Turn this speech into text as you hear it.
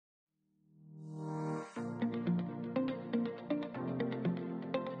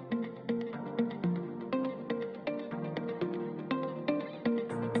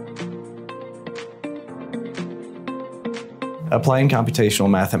Applying computational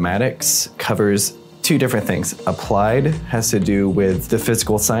mathematics covers two different things. Applied has to do with the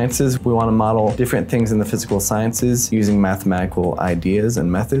physical sciences. We want to model different things in the physical sciences using mathematical ideas and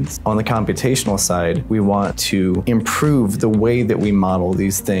methods. On the computational side, we want to improve the way that we model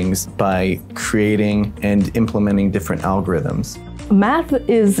these things by creating and implementing different algorithms. Math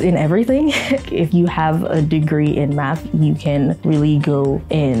is in everything. If you have a degree in math, you can really go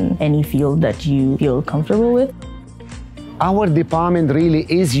in any field that you feel comfortable with. Our department really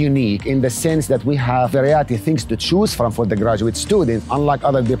is unique in the sense that we have variety of things to choose from for the graduate students, unlike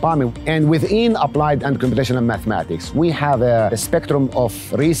other departments. And within applied and computational mathematics, we have a spectrum of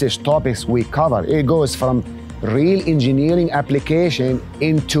research topics we cover. It goes from real engineering application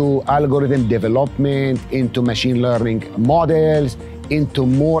into algorithm development, into machine learning models, into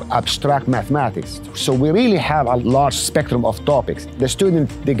more abstract mathematics. So we really have a large spectrum of topics. The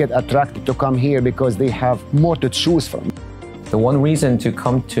students, they get attracted to come here because they have more to choose from. The one reason to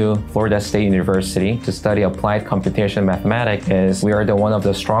come to Florida State University to study applied computational mathematics is we are one of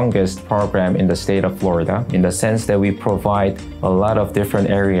the strongest program in the state of Florida in the sense that we provide a lot of different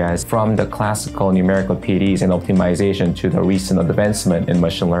areas from the classical numerical PDs and optimization to the recent advancement in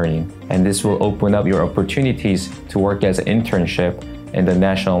machine learning. And this will open up your opportunities to work as an internship in the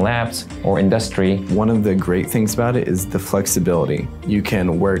national labs or industry. One of the great things about it is the flexibility. You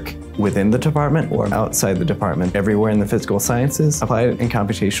can work within the department or outside the department, everywhere in the physical sciences. Applied and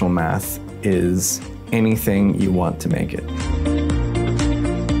computational math is anything you want to make it.